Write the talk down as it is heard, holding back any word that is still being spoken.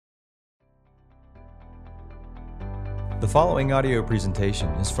The following audio presentation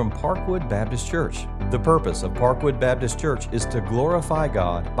is from Parkwood Baptist Church. The purpose of Parkwood Baptist Church is to glorify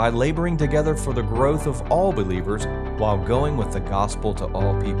God by laboring together for the growth of all believers while going with the gospel to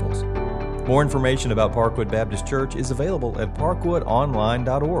all peoples. More information about Parkwood Baptist Church is available at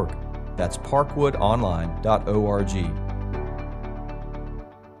parkwoodonline.org. That's parkwoodonline.org.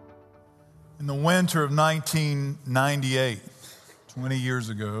 In the winter of 1998, 20 years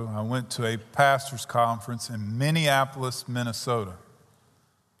ago, I went to a pastor's conference in Minneapolis, Minnesota.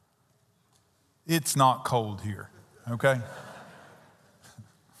 It's not cold here, okay?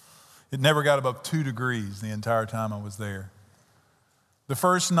 It never got above 2 degrees the entire time I was there. The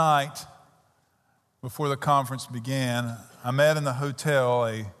first night before the conference began, I met in the hotel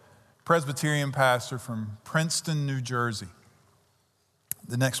a Presbyterian pastor from Princeton, New Jersey.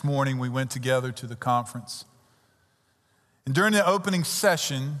 The next morning, we went together to the conference. And during the opening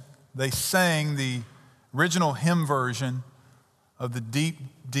session, they sang the original hymn version of the Deep,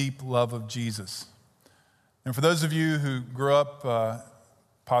 Deep Love of Jesus. And for those of you who grew up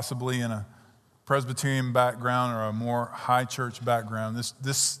possibly in a Presbyterian background or a more high church background,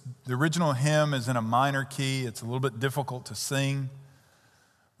 the original hymn is in a minor key. It's a little bit difficult to sing.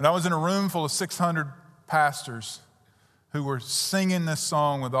 But I was in a room full of 600 pastors who were singing this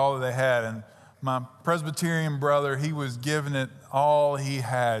song with all that they had. And my Presbyterian brother, he was giving it all he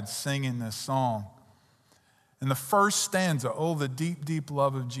had, singing this song. And the first stanza, oh, the deep, deep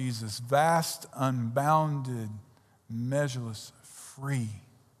love of Jesus, vast, unbounded, measureless, free,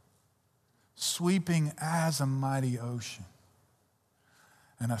 sweeping as a mighty ocean.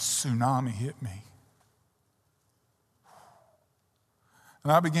 And a tsunami hit me.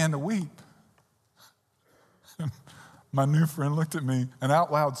 And I began to weep. My new friend looked at me and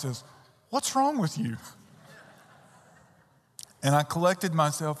out loud says, "What's wrong with you?" And I collected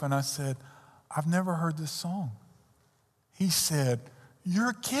myself and I said, "I've never heard this song." He said,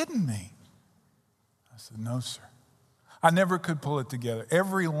 "You're kidding me." I said, "No, sir." I never could pull it together.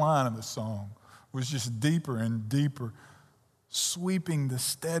 Every line of the song was just deeper and deeper, sweeping the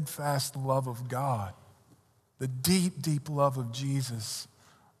steadfast love of God, the deep, deep love of Jesus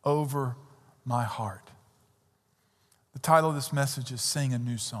over my heart. The title of this message is Sing a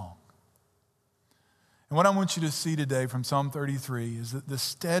New Song. And what I want you to see today from Psalm 33 is that the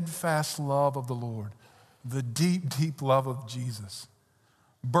steadfast love of the Lord, the deep, deep love of Jesus,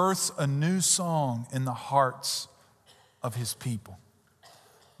 births a new song in the hearts of his people.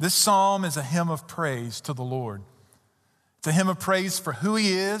 This psalm is a hymn of praise to the Lord. It's a hymn of praise for who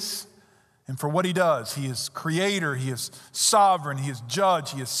he is and for what he does. He is creator, he is sovereign, he is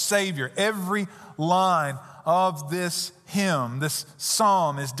judge, he is savior. Every line of this hymn, this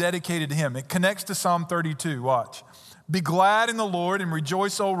psalm, is dedicated to him. It connects to Psalm 32. Watch. Be glad in the Lord and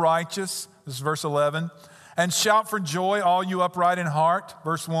rejoice, O righteous. This is verse 11. And shout for joy, all you upright in heart.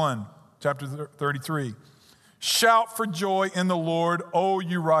 Verse 1, chapter 33. Shout for joy in the Lord, O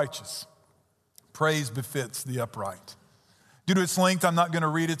you righteous. Praise befits the upright. Due to its length, I'm not going to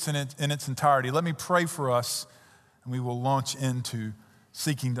read it in its entirety. Let me pray for us, and we will launch into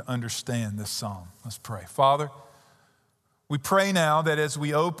seeking to understand this psalm. Let's pray. Father, we pray now that as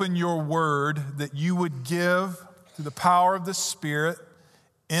we open your word, that you would give, through the power of the Spirit,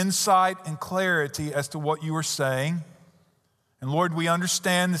 insight and clarity as to what you are saying. And Lord, we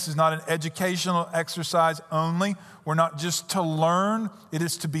understand this is not an educational exercise only. We're not just to learn, it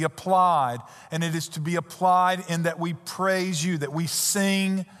is to be applied. And it is to be applied in that we praise you, that we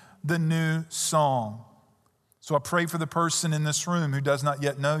sing the new song. So I pray for the person in this room who does not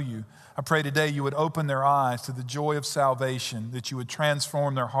yet know you. I pray today you would open their eyes to the joy of salvation, that you would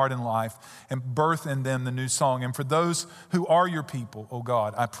transform their heart and life and birth in them the new song. And for those who are your people, oh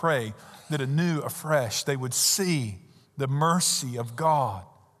God, I pray that anew, afresh, they would see the mercy of God,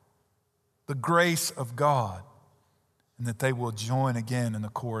 the grace of God, and that they will join again in the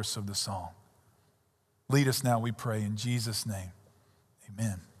chorus of the song. Lead us now, we pray, in Jesus' name.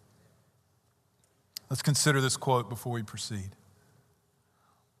 Amen. Let's consider this quote before we proceed.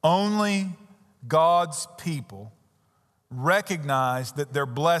 Only God's people recognize that their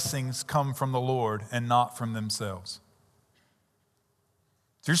blessings come from the Lord and not from themselves.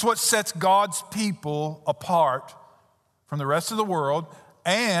 Here's what sets God's people apart from the rest of the world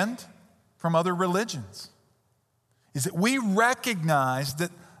and from other religions, is that we recognize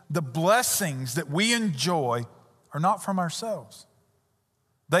that the blessings that we enjoy are not from ourselves.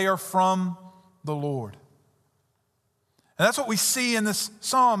 They are from the Lord. And that's what we see in this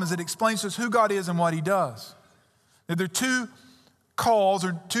psalm as it explains to us who God is and what he does. There are two calls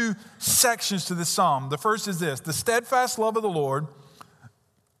or two sections to this psalm. The first is this: the steadfast love of the Lord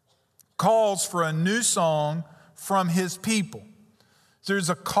calls for a new song from his people. So there's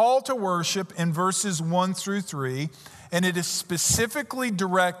a call to worship in verses 1 through 3, and it is specifically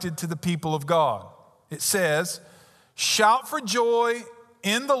directed to the people of God. It says, "Shout for joy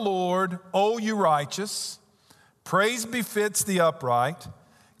in the Lord, O you righteous. Praise befits the upright.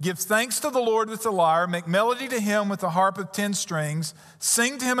 Give thanks to the Lord with the lyre. Make melody to him with the harp of 10 strings.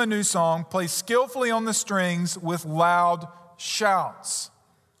 Sing to him a new song. Play skillfully on the strings with loud shouts."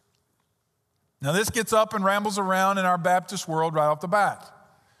 Now this gets up and rambles around in our Baptist world right off the bat.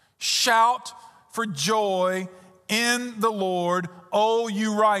 Shout for joy in the Lord, O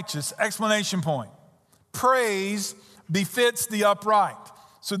you righteous! Exclamation point. Praise befits the upright.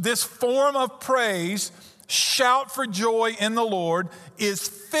 So this form of praise, shout for joy in the Lord, is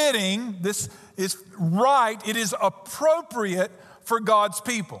fitting. This is right. It is appropriate for God's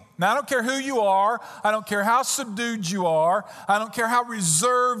people. Now, I don't care who you are. I don't care how subdued you are. I don't care how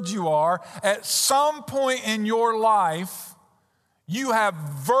reserved you are. At some point in your life, you have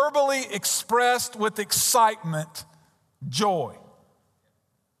verbally expressed with excitement joy.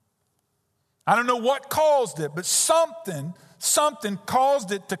 I don't know what caused it, but something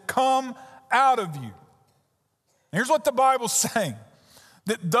caused it to come out of you. Here's what the Bible's saying.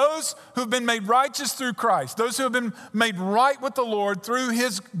 That those who have been made righteous through Christ, those who have been made right with the Lord through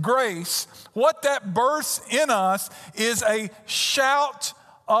his grace, what that births in us is a shout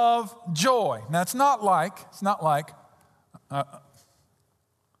of joy. Now, it's not like, I've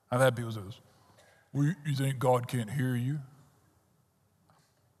had people say this, well, you think God can't hear you?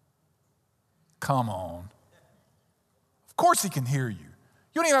 Come on. Of course he can hear you.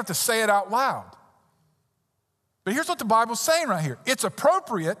 You don't even have to say it out loud. But here's what the Bible's saying right here. It's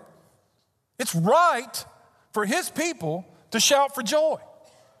appropriate, it's right for his people to shout for joy.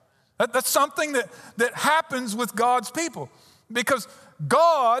 That's something that happens with God's people because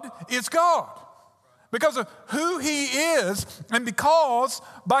God is God. Because of who he is and because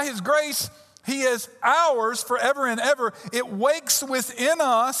by his grace he is ours forever and ever, it wakes within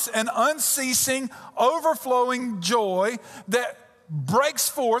us an unceasing, overflowing joy that breaks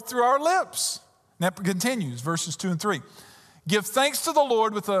forth through our lips. And that continues, verses 2 and 3. Give thanks to the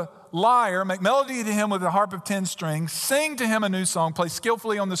Lord with a lyre, make melody to him with a harp of 10 strings, sing to him a new song, play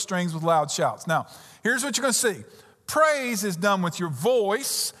skillfully on the strings with loud shouts. Now, here's what you're going to see. Praise is done with your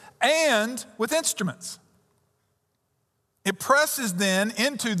voice and with instruments. It presses then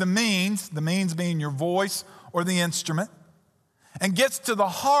into the means being your voice or the instrument, and gets to the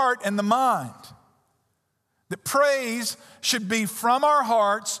heart and the mind. That praise should be from our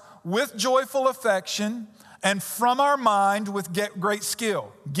hearts with joyful affection and from our mind with great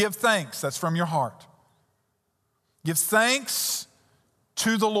skill. Give thanks, that's from your heart. Give thanks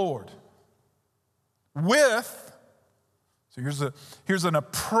to the Lord so here's an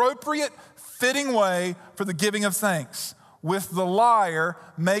appropriate, fitting way for the giving of thanks. With the lyre,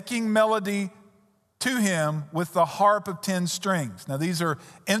 making melody to him with the harp of 10 strings. Now, these are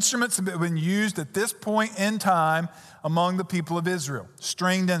instruments that have been used at this point in time among the people of Israel.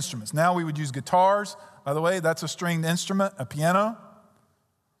 Stringed instruments. Now we would use guitars. By the way, that's a stringed instrument, a piano.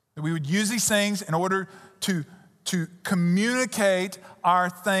 We would use these things in order to communicate our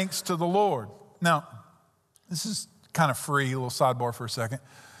thanks to the Lord. Now, this is kind of free, a little sidebar for a second.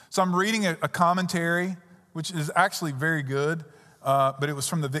 So I'm reading a commentary, which is actually very good, but it was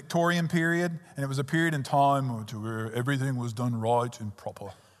from the Victorian period, and it was a period in time where everything was done right and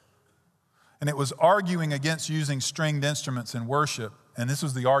proper. And it was arguing against using stringed instruments in worship, and this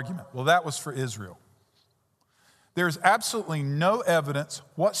was the argument. Well, that was for Israel. There's absolutely no evidence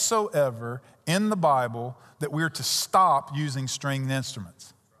whatsoever in the Bible that we're to stop using stringed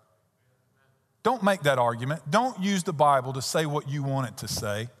instruments. Don't make that argument. Don't use the Bible to say what you want it to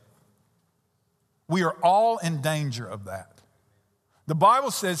say. We are all in danger of that. The Bible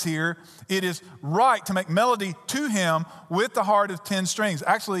says here, it is right to make melody to him with the harp of 10 strings.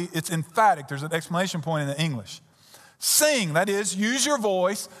 Actually, it's emphatic. There's an exclamation point in the English. Sing, that is, use your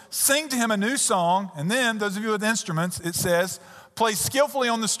voice, sing to him a new song, and then, those of you with instruments, it says, play skillfully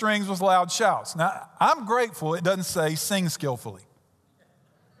on the strings with loud shouts. Now, I'm grateful it doesn't say sing skillfully.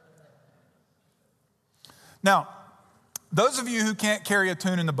 Now, those of you who can't carry a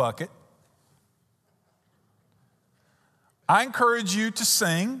tune in the bucket, I encourage you to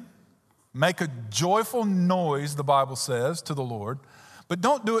sing, make a joyful noise, the Bible says, to the Lord, but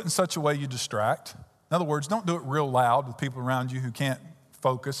don't do it in such a way you distract. In other words, don't do it real loud with people around you who can't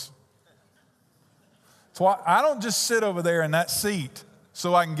focus. So I don't just sit over there in that seat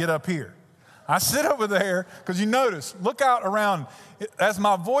so I can get up here. I sit over there because you notice, look out around. As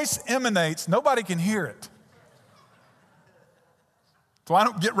my voice emanates, nobody can hear it. So I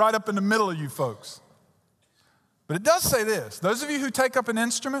don't get right up in the middle of you folks. But it does say this. Those of you who take up an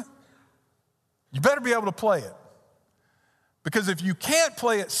instrument, you better be able to play it. Because if you can't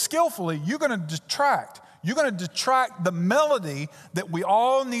play it skillfully, you're going to detract. You're going to detract the melody that we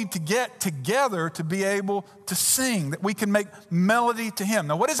all need to get together to be able to sing, that we can make melody to Him.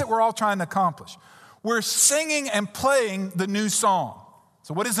 Now, what is it we're all trying to accomplish? We're singing and playing the new song.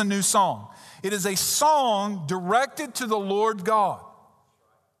 So what is a new song? It is a song directed to the Lord God.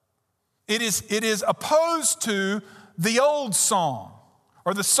 It is opposed to the old song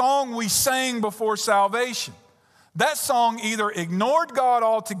or the song we sang before salvation. That song either ignored God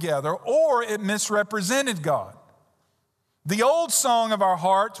altogether or it misrepresented God. The old song of our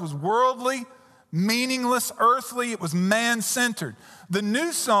hearts was worldly, meaningless, earthly. It was man-centered. The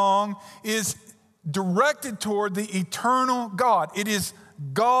new song is directed toward the eternal God. It is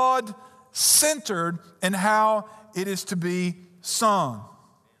God-centered in how it is to be sung.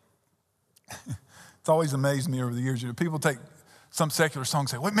 It's always amazed me over the years. People take some secular song and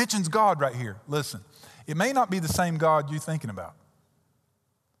say, well, it mentions God right here. Listen, it may not be the same God you're thinking about.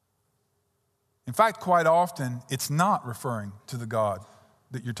 In fact, quite often, it's not referring to the God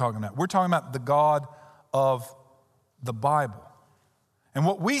that you're talking about. We're talking about the God of the Bible. And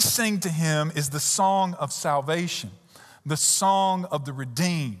what we sing to Him is the song of salvation, the song of the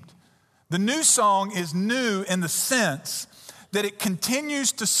redeemed. The new song is new in the sense that it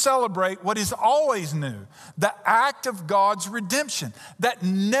continues to celebrate what is always new, the act of God's redemption that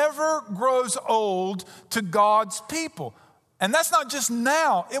never grows old to God's people. And that's not just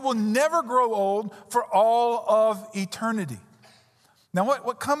now, it will never grow old for all of eternity. Now,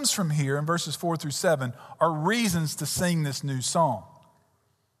 what comes from here in verses 4 through 7 are reasons to sing this new song.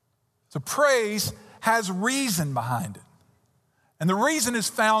 So praise has reason behind it. And the reason is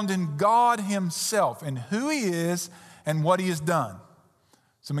found in God Himself, in who He is and what He has done.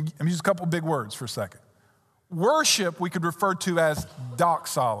 So I'm going to use a couple big words for a second. Worship we could refer to as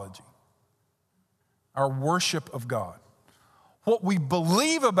doxology, our worship of God. What we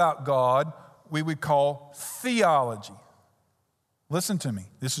believe about God we would call theology. Listen to me.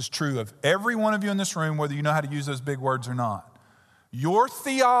 This is true of every one of you in this room, whether you know how to use those big words or not. Your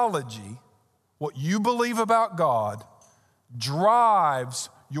theology, what you believe about God, drives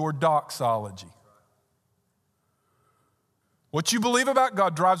your doxology. What you believe about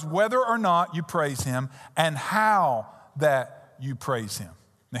God drives whether or not you praise Him and how that you praise Him.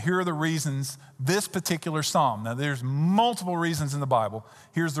 Now, here are the reasons this particular psalm. Now, there's multiple reasons in the Bible.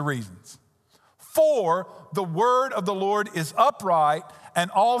 Here's the reasons. For the word of the Lord is upright,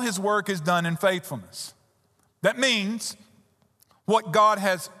 and all His work is done in faithfulness. That means what God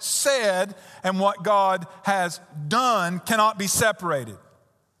has said and what God has done cannot be separated.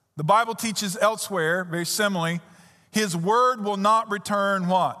 The Bible teaches elsewhere, very similarly, His word will not return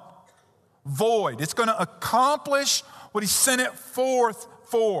what? Void. It's going to accomplish what He sent it forth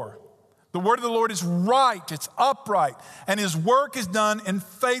for. The word of the Lord is right, it's upright, and His work is done in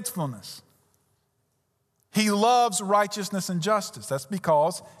faithfulness. He loves righteousness and justice. That's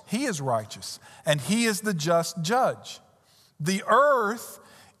because He is righteous, and He is the just judge. The earth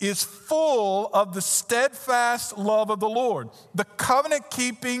is full of the steadfast love of the Lord, the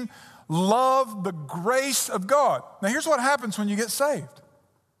covenant-keeping love, the grace of God. Now, here's what happens when you get saved.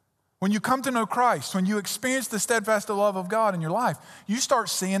 When you come to know Christ, when you experience the steadfast love of God in your life, you start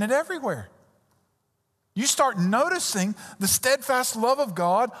seeing it everywhere. You start noticing the steadfast love of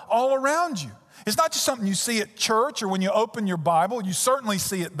God all around you. It's not just something you see at church or when you open your Bible. You certainly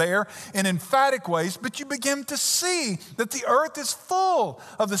see it there in emphatic ways, but you begin to see that the earth is full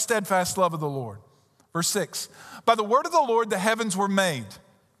of the steadfast love of the Lord. Verse 6, by the word of the Lord the heavens were made.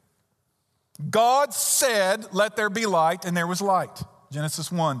 God said, let there be light, and there was light.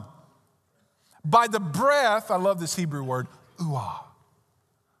 Genesis 1. By the breath, I love this Hebrew word, uah.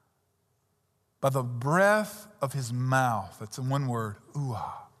 By the breath of His mouth, that's in one word,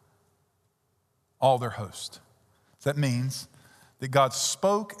 uah. All their host. That means that God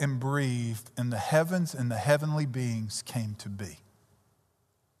spoke and breathed, and the heavens and the heavenly beings came to be.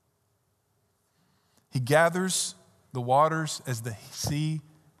 He gathers the waters as the sea,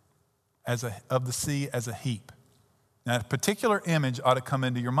 of the sea as a heap. Now, a particular image ought to come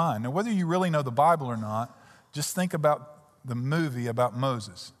into your mind. Now, whether you really know the Bible or not, just think about the movie about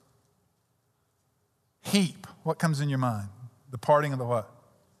Moses. Heap, what comes in your mind? The parting of the what?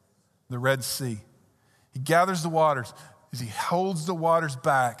 The Red Sea. He gathers the waters as He holds the waters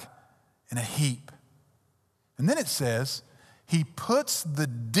back in a heap. And then it says, He puts the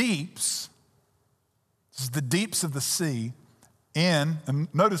deeps, this is the deeps of the sea, in,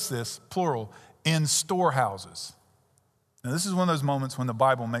 and notice this, plural, in storehouses. Now, this is one of those moments when the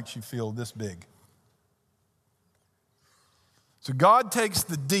Bible makes you feel this big. So God takes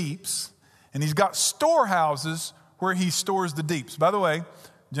the deeps, and he's got storehouses where he stores the deeps. By the way,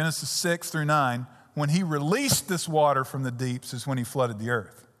 Genesis 6 through 9, when he released this water from the deeps is when he flooded the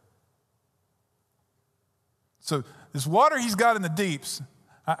earth. So this water he's got in the deeps,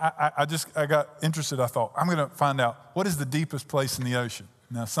 I got interested. I thought, I'm going to find out what is the deepest place in the ocean.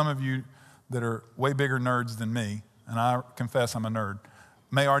 Now, some of you that are way bigger nerds than me, and I confess I'm a nerd,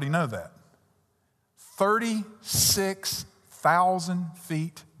 may already know that. 36,000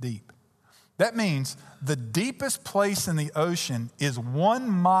 feet deep. That means the deepest place in the ocean is 1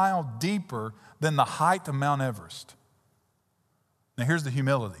 mile deeper than the height of Mount Everest. Now, here's the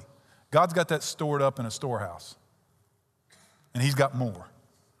humility. God's got that stored up in a storehouse, and he's got more.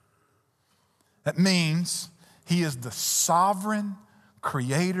 That means he is the sovereign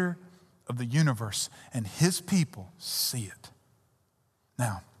creator of the universe, and his people see it.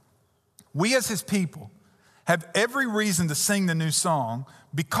 Now, we as his people have every reason to sing the new song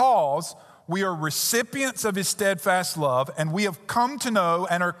because we are recipients of his steadfast love, and we have come to know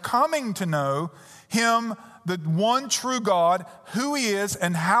and are coming to know him, the one true God, who he is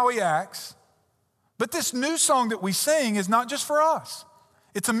and how he acts. But this new song that we sing is not just for us.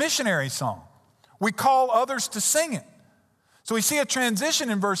 It's a missionary song. We call others to sing it. So we see a transition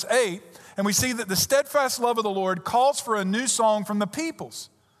in verse 8, and we see that the steadfast love of the Lord calls for a new song from the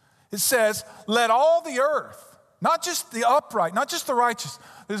peoples. It says, let all the earth, not just the upright, not just the righteous,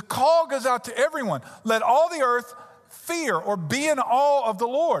 the call goes out to everyone. Let all the earth fear or be in awe of the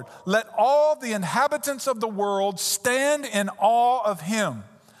Lord. Let all the inhabitants of the world stand in awe of him.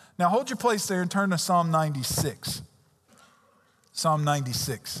 Now hold your place there and turn to Psalm 96. Psalm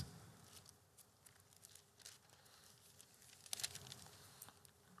 96.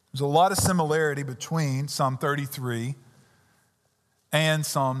 There's a lot of similarity between Psalm 33 and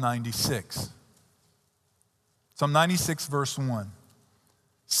Psalm 96. Psalm 96, verse 1.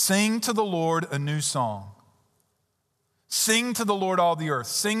 Sing to the Lord a new song. Sing to the Lord all the earth.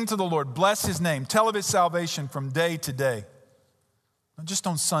 Sing to the Lord. Bless his name. Tell of his salvation from day to day. Not just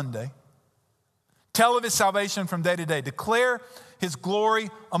on Sunday. Tell of his salvation from day to day. Declare his glory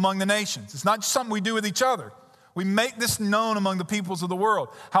among the nations. It's not just something we do with each other. We make this known among the peoples of the world.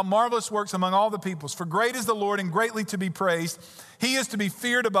 How marvelous works among all the peoples. For great is the Lord and greatly to be praised. He is to be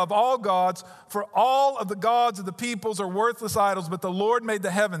feared above all gods. For all of the gods of the peoples are worthless idols. But the Lord made the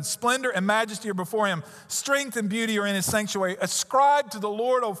heavens. Splendor and majesty are before him. Strength and beauty are in his sanctuary. Ascribe to the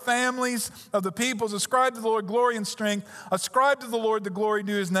Lord, O families of the peoples. Ascribe to the Lord glory and strength. Ascribe to the Lord the glory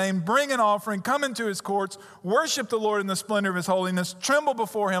due his name. Bring an offering. Come into his courts. Worship the Lord in the splendor of his holiness. Tremble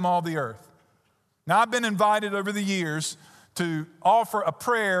before him, all the earth. Now, I've been invited over the years to offer a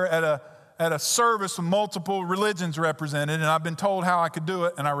prayer at a service with multiple religions represented, and I've been told how I could do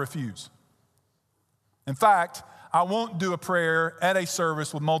it, and I refuse. In fact, I won't do a prayer at a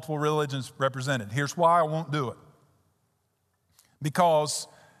service with multiple religions represented. Here's why I won't do it. Because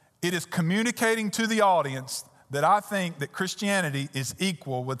it is communicating to the audience that I think that Christianity is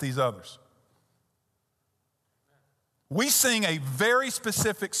equal with these others. We sing a very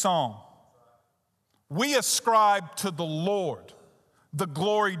specific song. We ascribe to the Lord the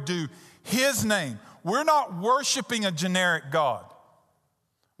glory due his name. We're not worshiping a generic God.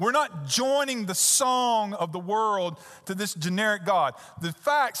 We're not joining the song of the world to this generic God. The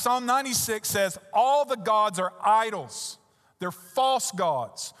fact, Psalm 96 says, all the gods are idols. They're false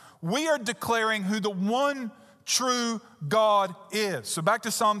gods. We are declaring who the one true God is. So back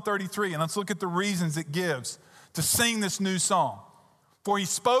to Psalm 33, and let's look at the reasons it gives to sing this new song. For he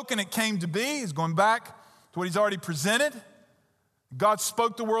spoke and it came to be. He's going back to what he's already presented. God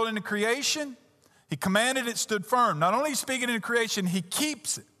spoke the world into creation. He commanded it, stood firm. Not only speaking into creation, he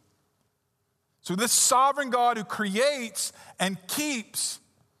keeps it. So this sovereign God who creates and keeps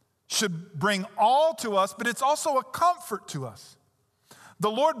should bring all to us, but it's also a comfort to us.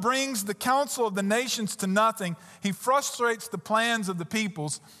 The Lord brings the counsel of the nations to nothing. He frustrates the plans of the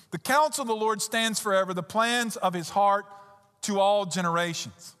peoples. The counsel of the Lord stands forever, the plans of his heart to all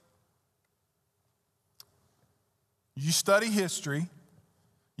generations. You study history,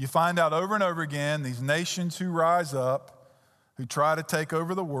 you find out over and over again these nations who rise up, who try to take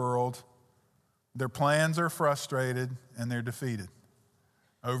over the world, their plans are frustrated and they're defeated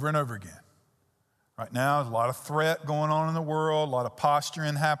over and over again. Right now, there's a lot of threat going on in the world, a lot of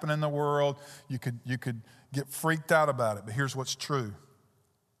posturing happening in the world. You could get freaked out about it, but here's what's true.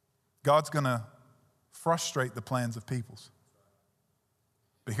 God's going to frustrate the plans of peoples.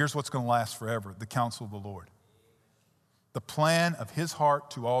 But here's what's going to last forever, the counsel of the Lord. The plan of his heart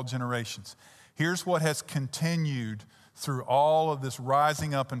to all generations. Here's what has continued through all of this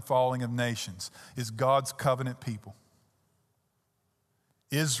rising up and falling of nations is God's covenant people.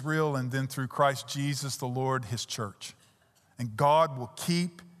 Israel, and then through Christ Jesus the Lord, his church. And God will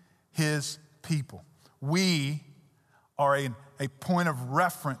keep his people. We are a point of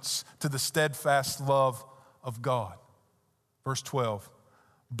reference to the steadfast love of God. Verse 12,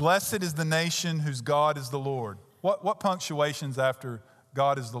 blessed is the nation whose God is the Lord. What punctuation's after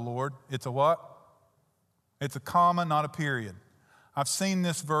God is the Lord? It's a what? It's a comma, not a period. I've seen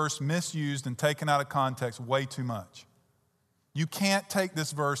this verse misused and taken out of context way too much. You can't take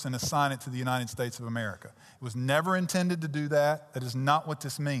this verse and assign it to the United States of America. It was never intended to do that. That is not what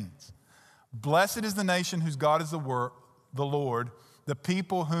this means. Blessed is the nation whose God is the Lord, the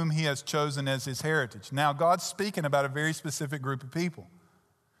people whom he has chosen as his heritage. Now, God's speaking about a very specific group of people.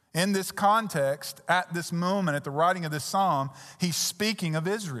 In this context, at this moment, at the writing of this psalm, he's speaking of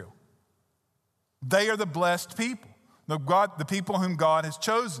Israel. They are the blessed people, the people whom God has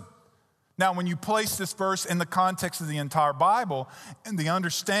chosen. Now, when you place this verse in the context of the entire Bible and the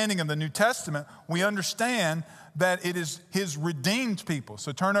understanding of the New Testament, we understand that it is his redeemed people.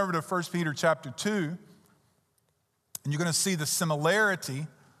 So turn over to 1 Peter chapter 2, and you're going to see the similarity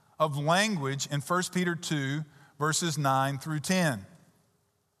of language in 1 Peter 2, verses 9 through 10.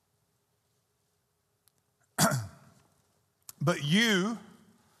 But you,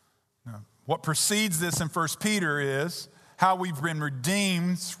 what precedes this in 1 Peter is how we've been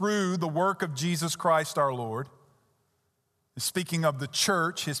redeemed through the work of Jesus Christ our Lord. Speaking of the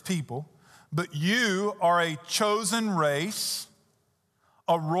church, his people. But you are a chosen race,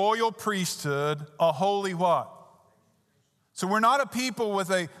 a royal priesthood, a holy what? So we're not a people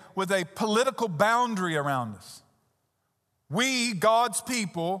with a political boundary around us. We, God's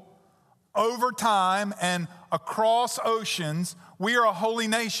people, over time and across oceans, we are a holy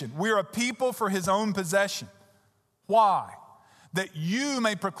nation. We are a people for his own possession. Why? That you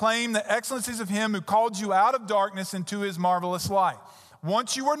may proclaim the excellencies of him who called you out of darkness into his marvelous light.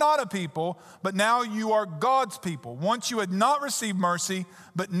 Once you were not a people, but now you are God's people. Once you had not received mercy,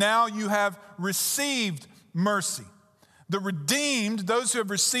 but now you have received mercy. The redeemed, those who have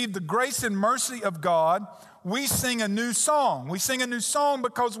received the grace and mercy of God, we sing a new song. We sing a new song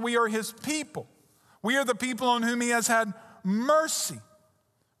because we are his people. We are the people on whom he has had mercy.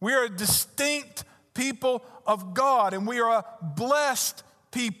 We are a distinct people of God, and we are a blessed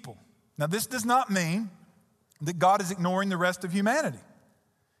people. Now, this does not mean that God is ignoring the rest of humanity.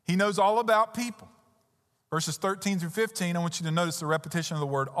 He knows all about people. Verses 13 through 15, I want you to notice the repetition of the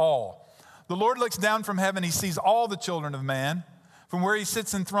word all. The Lord looks down from heaven, he sees all the children of man. From where he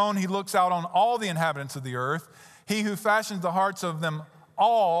sits enthroned, he looks out on all the inhabitants of the earth. He who fashions the hearts of them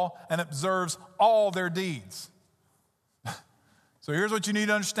all and observes all their deeds. So here's what you need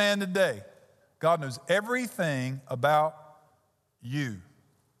to understand today. God knows everything about you.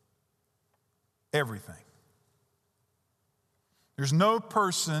 Everything. There's no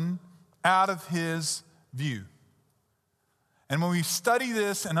person out of his view. And when we study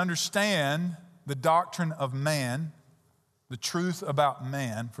this and understand the doctrine of man, the truth about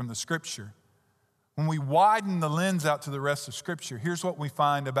man from the Scripture, when we widen the lens out to the rest of Scripture, here's what we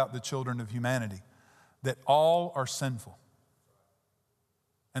find about the children of humanity, that all are sinful.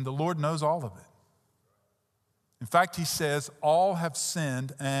 And the Lord knows all of it. In fact, he says, all have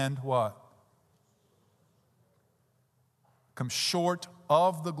sinned and what? Come short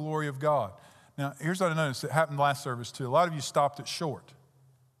of the glory of God. Now, here's what I noticed. It happened last service too. A lot of you stopped at short.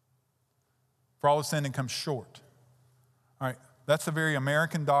 For all have sinned and come short. All right, that's a very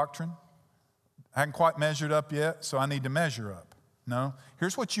American doctrine. I haven't quite measured up yet, so I need to measure up. No,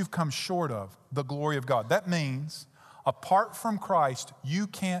 here's what you've come short of, the glory of God. That means, apart from Christ, you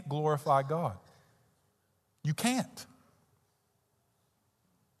can't glorify God. You can't.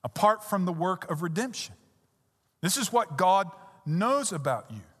 Apart from the work of redemption. This is what God knows about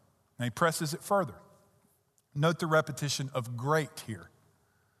you. And he presses it further. Note the repetition of great here.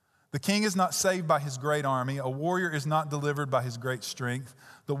 The king is not saved by his great army. A warrior is not delivered by his great strength.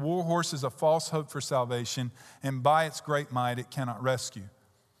 The war horse is a false hope for salvation, and by its great might it cannot rescue.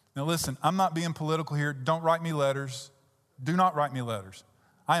 Now listen, I'm not being political here. Don't write me letters. Do not write me letters.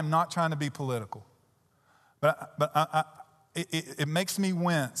 I am not trying to be political. But it makes me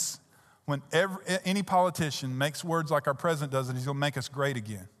wince when any politician makes words like our president does, and he's going to make us great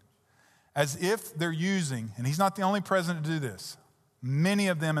again. As if they're using, and he's not the only president to do this, many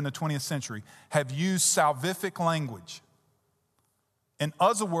of them in the 20th century have used salvific language. In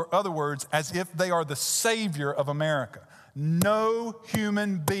other words, as if they are the savior of America. No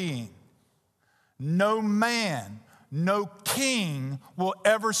human being, no man, no king will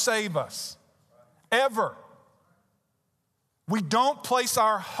ever save us. Ever. We don't place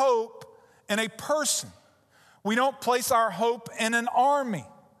our hope in a person. We don't place our hope in an army.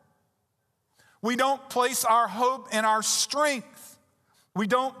 We don't place our hope in our strength. We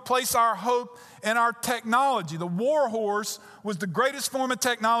don't place our hope in our technology. The war horse was the greatest form of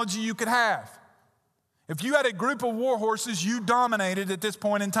technology you could have. If you had a group of war horses, you dominated at this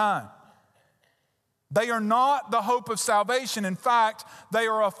point in time. They are not the hope of salvation. In fact, they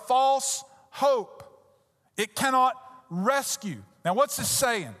are a false hope. It cannot rescue. Now, what's this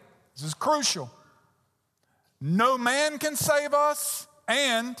saying? This is crucial. No man can save us,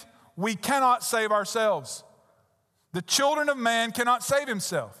 and we cannot save ourselves. The children of man cannot save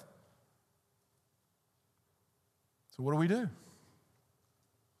himself. So what do?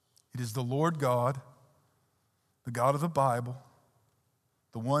 It is the Lord God, the God of the Bible,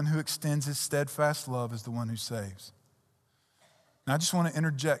 the one who extends his steadfast love is the one who saves. Now, I just want to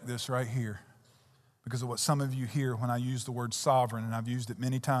interject this right here because of what some of you hear when I use the word sovereign, and I've used it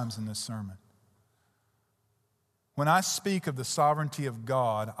many times in this sermon. When I speak of the sovereignty of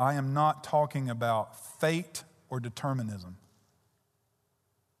God, I am not talking about fate or determinism.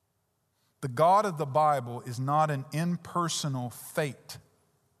 The God of the Bible is not an impersonal fate.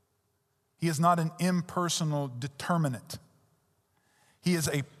 He is not an impersonal determinant. He is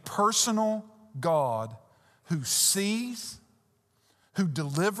a personal God who sees, who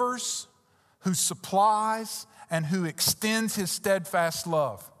delivers, who supplies, and who extends his steadfast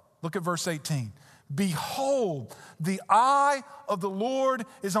love. Look at verse 18. Behold, the eye of the Lord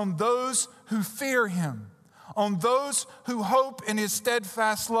is on those who fear him, on those who hope in his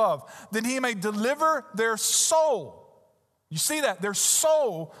steadfast love, that he may deliver their soul. You see that? Their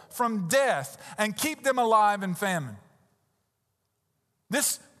soul from death and keep them alive in famine.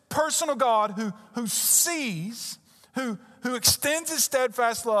 This personal God who sees, who extends his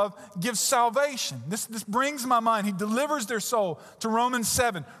steadfast love, gives salvation. This brings my mind. He delivers their soul to Romans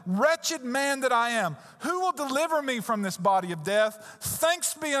 7. Wretched man that I am, who will deliver me from this body of death?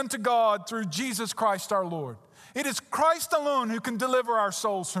 Thanks be unto God through Jesus Christ our Lord. It is Christ alone who can deliver our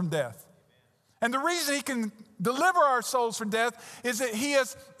souls from death. And the reason he can deliver our souls from death is that he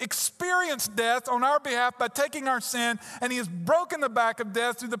has experienced death on our behalf by taking our sin, and he has broken the back of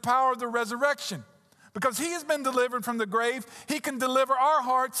death through the power of the resurrection. Because he has been delivered from the grave, he can deliver our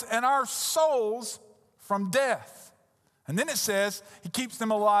hearts and our souls from death. And then it says he keeps them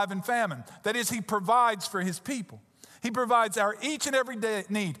alive in famine. That is, he provides for his people. He provides our each and every day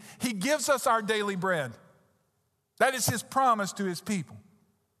need. He gives us our daily bread. That is his promise to his people.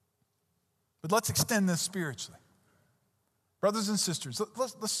 But let's extend this spiritually. Brothers and sisters,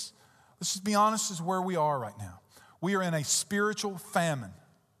 let's just be honest as where we are right now. We are in a spiritual famine.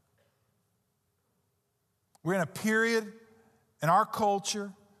 We're in a period in our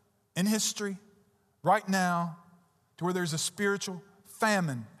culture, in history, right now, to where there's a spiritual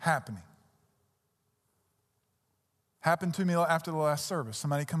famine happening. Happened to me after the last service.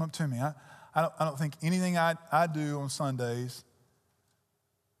 Somebody come up to me. I don't think anything I do on Sundays,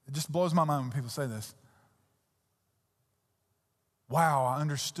 it just blows my mind when people say this. Wow, I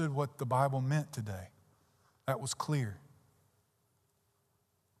understood what the Bible meant today. That was clear.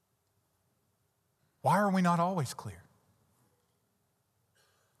 Why are we not always clear?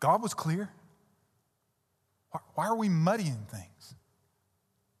 God was clear. Why are we muddying things?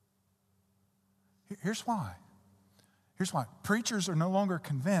 Here's why. Here's why. Preachers are no longer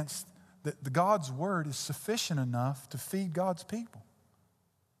convinced that the God's word is sufficient enough to feed God's people.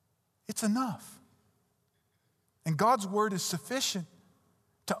 It's enough. And God's word is sufficient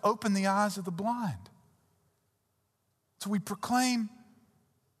to open the eyes of the blind. So we proclaim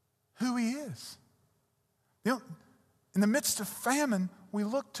who he is. You know, in the midst of famine, we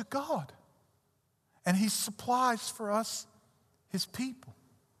look to God. And he supplies for us his people.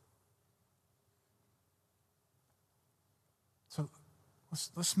 So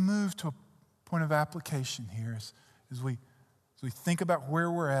let's move to a point of application here as we think about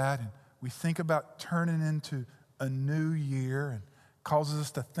where we're at and we think about turning into a new year and causes us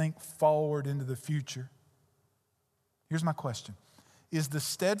to think forward into the future. Here's my question. Is the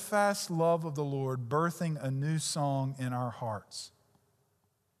steadfast love of the Lord birthing a new song in our hearts?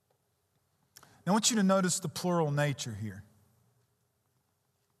 Now I want you to notice the plural nature here.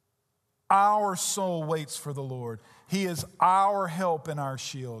 Our soul waits for the Lord. He is our help and our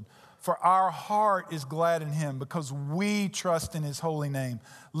shield. For our heart is glad in him because we trust in his holy name.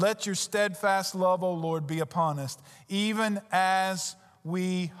 Let your steadfast love, O Lord, be upon us, even as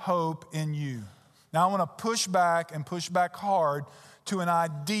we hope in you. Now I want to push back hard to an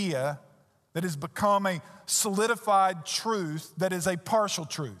idea that has become a solidified truth that is a partial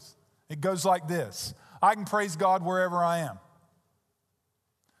truth. It goes like this. I can praise God wherever I am.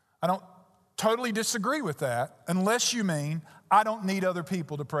 I don't totally disagree with that unless you mean I don't need other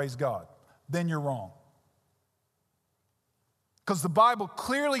people to praise God. Then you're wrong. Because the Bible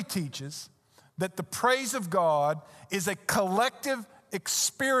clearly teaches that the praise of God is a collective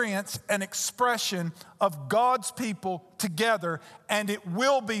experience and expression of God's people together, and it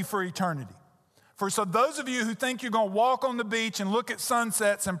will be for eternity. So those of you who think you're going to walk on the beach and look at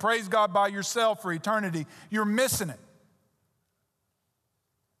sunsets and praise God by yourself for eternity, you're missing it.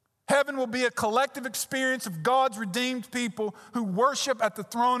 Heaven will be a collective experience of God's redeemed people who worship at the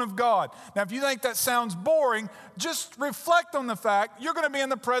throne of God. Now, if you think that sounds boring, just reflect on the fact you're going to be in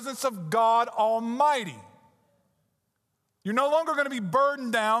the presence of God Almighty. You're no longer going to be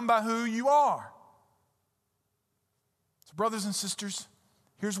burdened down by who you are. So, brothers and sisters,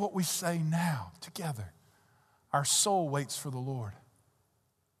 here's what we say now together. Our soul waits for the Lord.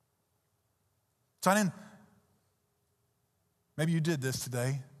 So maybe you did this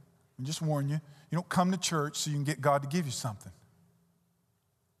today. And just warn you, you don't come to church so you can get God to give you something.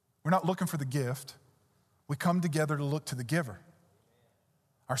 We're not looking for the gift. We come together to look to the giver.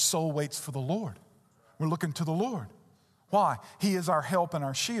 Our soul waits for the Lord. We're looking to the Lord. Why? He is our help and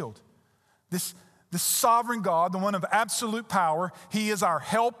our shield. This sovereign God, the one of absolute power, He is our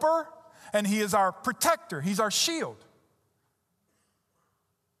helper and He is our protector. He's our shield.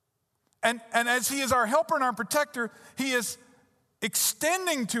 And as He is our helper and our protector, He is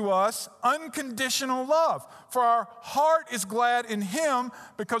extending to us unconditional love. For our heart is glad in Him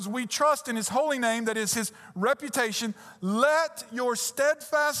because we trust in His holy name, that is His reputation. Let your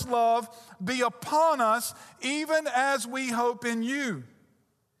steadfast love be upon us, even as we hope in you.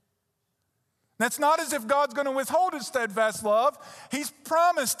 That's not as if God's going to withhold His steadfast love. He's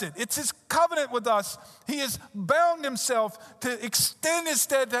promised it. It's His covenant with us. He has bound Himself to extend His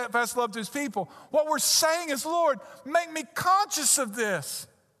steadfast love to His people. What we're saying is, Lord, make me conscious of this.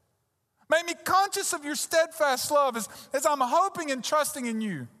 Make me conscious of your steadfast love as I'm hoping and trusting in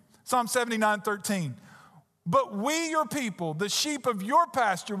you. Psalm 79:13. But we, your people, the sheep of your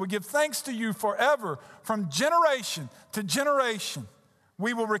pasture, will give thanks to you forever. From generation to generation,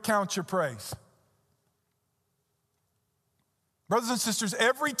 we will recount your praise. Brothers and sisters,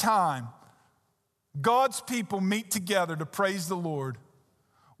 every time God's people meet together to praise the Lord,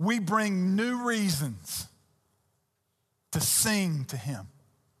 we bring new reasons to sing to Him.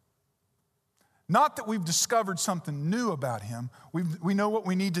 Not that we've discovered something new about Him. We know what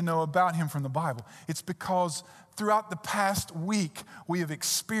we need to know about Him from the Bible. It's because throughout the past week, we have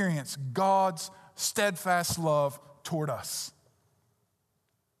experienced God's steadfast love toward us.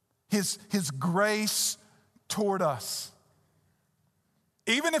 His grace toward us.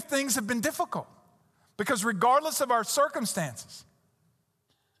 Even if things have been difficult. Because regardless of our circumstances,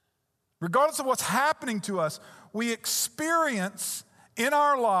 regardless of what's happening to us, we experience in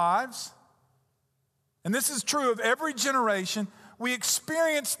our lives, and this is true of every generation, we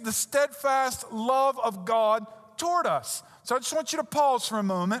experience the steadfast love of God toward us. So I just want you to pause for a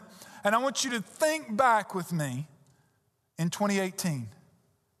moment, and I want you to think back with me in 2018.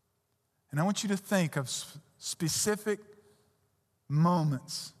 And I want you to think of specific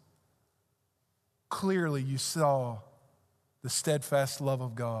moments clearly you saw the steadfast love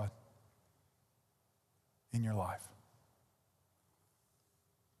of God in your life.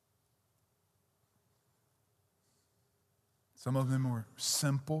 Some of them were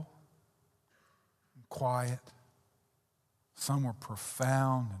simple and quiet. Some were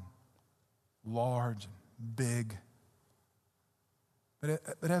profound and large and big.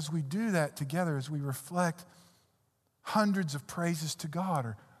 But as we do that together, as we reflect, hundreds of praises to God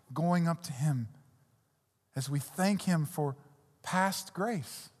are going up to Him as we thank Him for past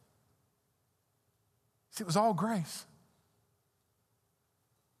grace. See, it was all grace.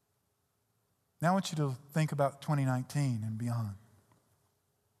 Now I want you to think about 2019 and beyond.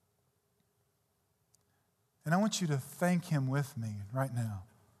 And I want you to thank Him with me right now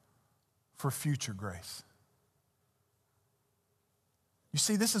for future grace. You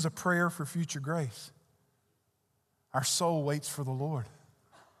see, this is a prayer for future grace. Our soul waits for the Lord.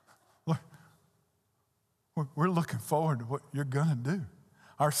 Lord, we're looking forward to what you're going to do.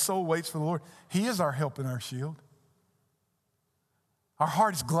 Our soul waits for the Lord. He is our help and our shield. Our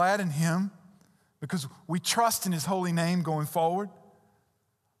heart is glad in Him because we trust in His holy name going forward.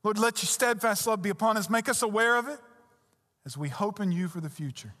 Lord, let your steadfast love be upon us. Make us aware of it as we hope in you for the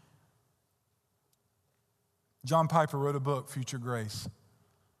future. John Piper wrote a book, Future Grace.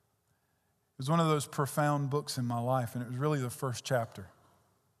 It was one of those profound books in my life, and it was really the first chapter.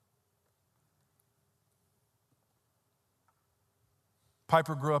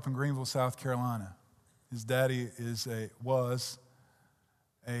 Piper grew up in Greenville, South Carolina. His daddy was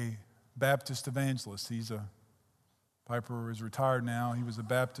a Baptist evangelist. Piper is retired now. He was a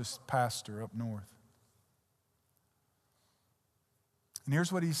Baptist pastor up north. And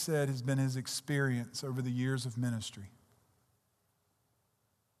here's what he said has been his experience over the years of ministry,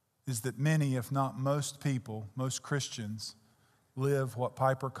 is that many, if not most people, most Christians, live what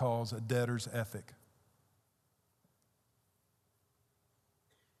Piper calls a debtor's ethic.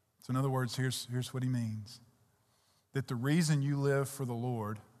 So in other words, here's what he means. That the reason you live for the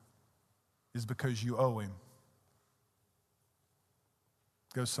Lord is because you owe him.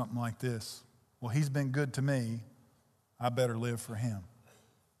 It goes something like this. Well, he's been good to me. I better live for him.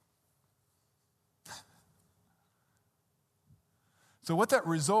 So what that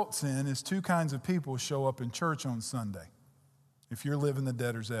results in is two kinds of people show up in church on Sunday if you're living the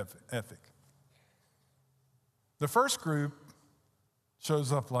debtor's ethic. The first group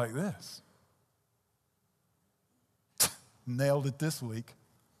shows up like this. Nailed it this week.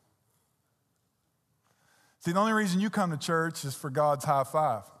 See, the only reason you come to church is for God's high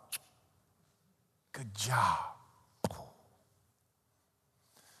five. Good job.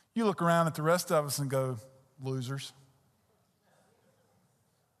 You look around at the rest of us and go, losers.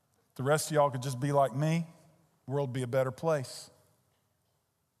 If the rest of y'all could just be like me, the world would be a better place.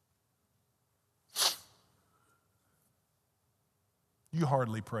 You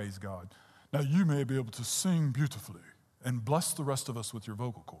hardly praise God. Now, you may be able to sing beautifully and bless the rest of us with your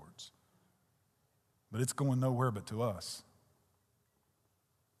vocal cords, but it's going nowhere but to us.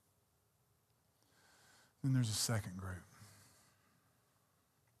 Then there's a second group.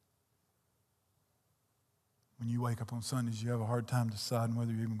 When you wake up on Sundays, you have a hard time deciding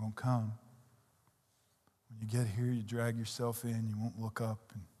whether you're even going to come. When you get here, you drag yourself in, you won't look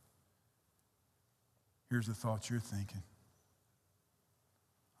up, and here's the thoughts you're thinking.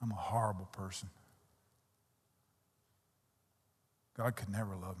 I'm a horrible person. God could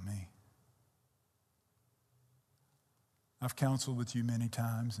never love me. I've counseled with you many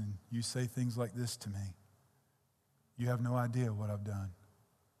times, and you say things like this to me. You have no idea what I've done.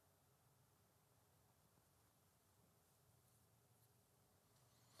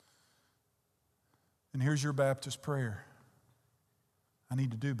 And here's your Baptist prayer. I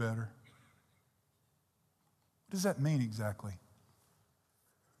need to do better. What does that mean exactly?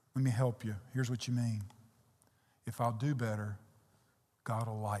 Let me help you. Here's what you mean. If I'll do better, God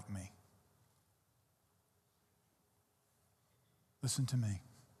will like me. Listen to me.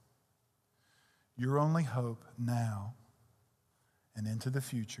 Your only hope now and into the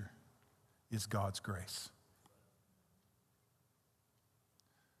future is God's grace.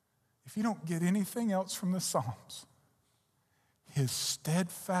 If you don't get anything else from the Psalms, his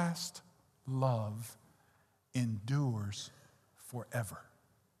steadfast love endures forever.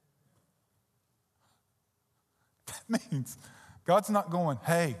 That means God's not going,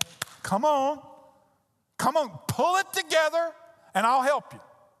 hey, come on, pull it together and I'll help you.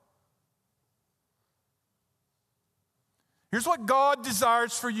 Here's what God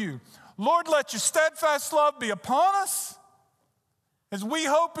desires for you. Lord, let your steadfast love be upon us as we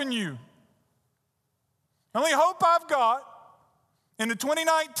hope in you. The only hope I've got into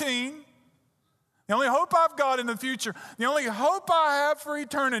 2019, the only hope I've got in the future, the only hope I have for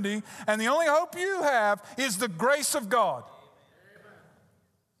eternity, and the only hope you have is the grace of God.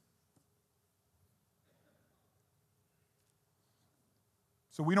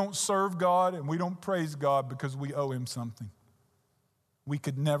 So we don't serve God and we don't praise God because we owe him something. We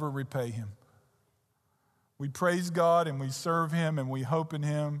could never repay him. We praise God and we serve him and we hope in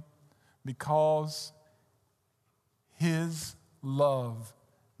him because his love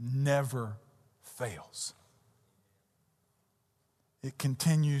never fails. It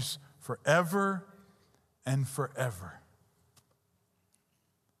continues forever and forever.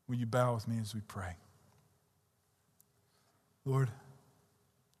 Will you bow with me as we pray? Lord,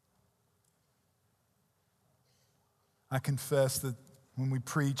 I confess that when we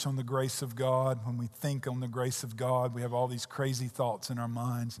preach on the grace of God, when we think on the grace of God, we have all these crazy thoughts in our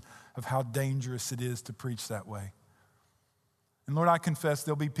minds of how dangerous it is to preach that way. And Lord, I confess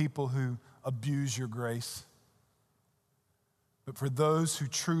there'll be people who abuse your grace. But for those who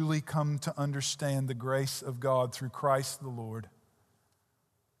truly come to understand the grace of God through Christ the Lord,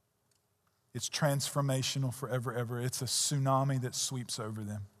 it's transformational forever, ever. It's a tsunami that sweeps over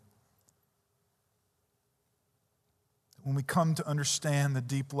them. When we come to understand the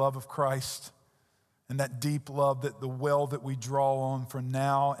deep love of Christ and that deep love, that the well that we draw on for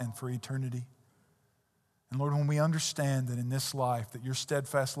now and for eternity. And Lord, when we understand that in this life that your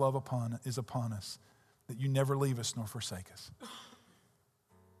steadfast love is upon us, that you never leave us nor forsake us.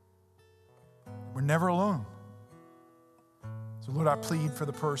 We're never alone. So Lord, I plead for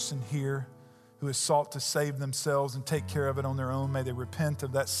the person here who has sought to save themselves and take care of it on their own. May they repent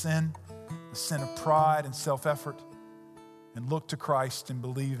of that sin, the sin of pride and self-effort, and look to Christ and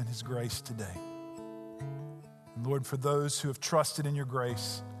believe in His grace today. And Lord, for those who have trusted in your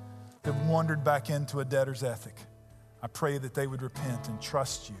grace, have wandered back into a debtor's ethic, I pray that they would repent and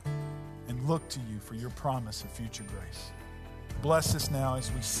trust you and look to you for your promise of future grace. Bless us now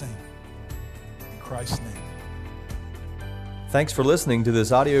as we sing. In Christ's name. Thanks for listening to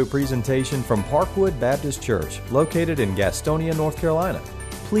this audio presentation from Parkwood Baptist Church, located in Gastonia, North Carolina.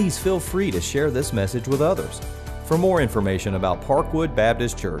 Please feel free to share this message with others. For more information about Parkwood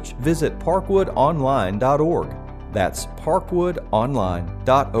Baptist Church, visit parkwoodonline.org. That's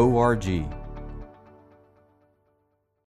parkwoodonline.org.